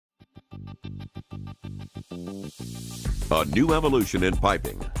A new evolution in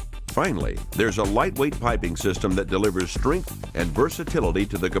piping. Finally, there's a lightweight piping system that delivers strength and versatility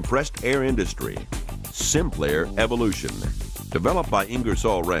to the compressed air industry. Simplair Evolution. Developed by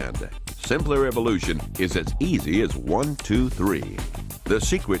Ingersoll Rand, Simplair Evolution is as easy as 1, 2, 3. The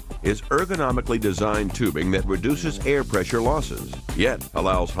secret is ergonomically designed tubing that reduces air pressure losses, yet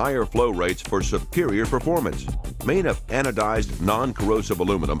allows higher flow rates for superior performance. Made of anodized, non-corrosive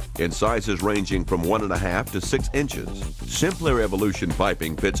aluminum in sizes ranging from 1.5 to 6 inches, Simplair Evolution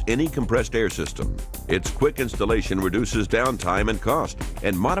piping fits any compressed air system. Its quick installation reduces downtime and cost,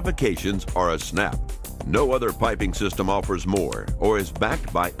 and modifications are a snap. No other piping system offers more or is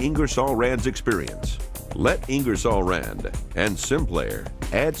backed by Ingersoll Rand's experience. Let Ingersoll Rand and Simplair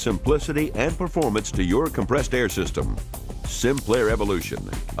add simplicity and performance to your compressed air system. Simplair Evolution,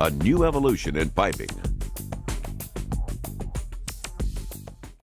 a new evolution in piping.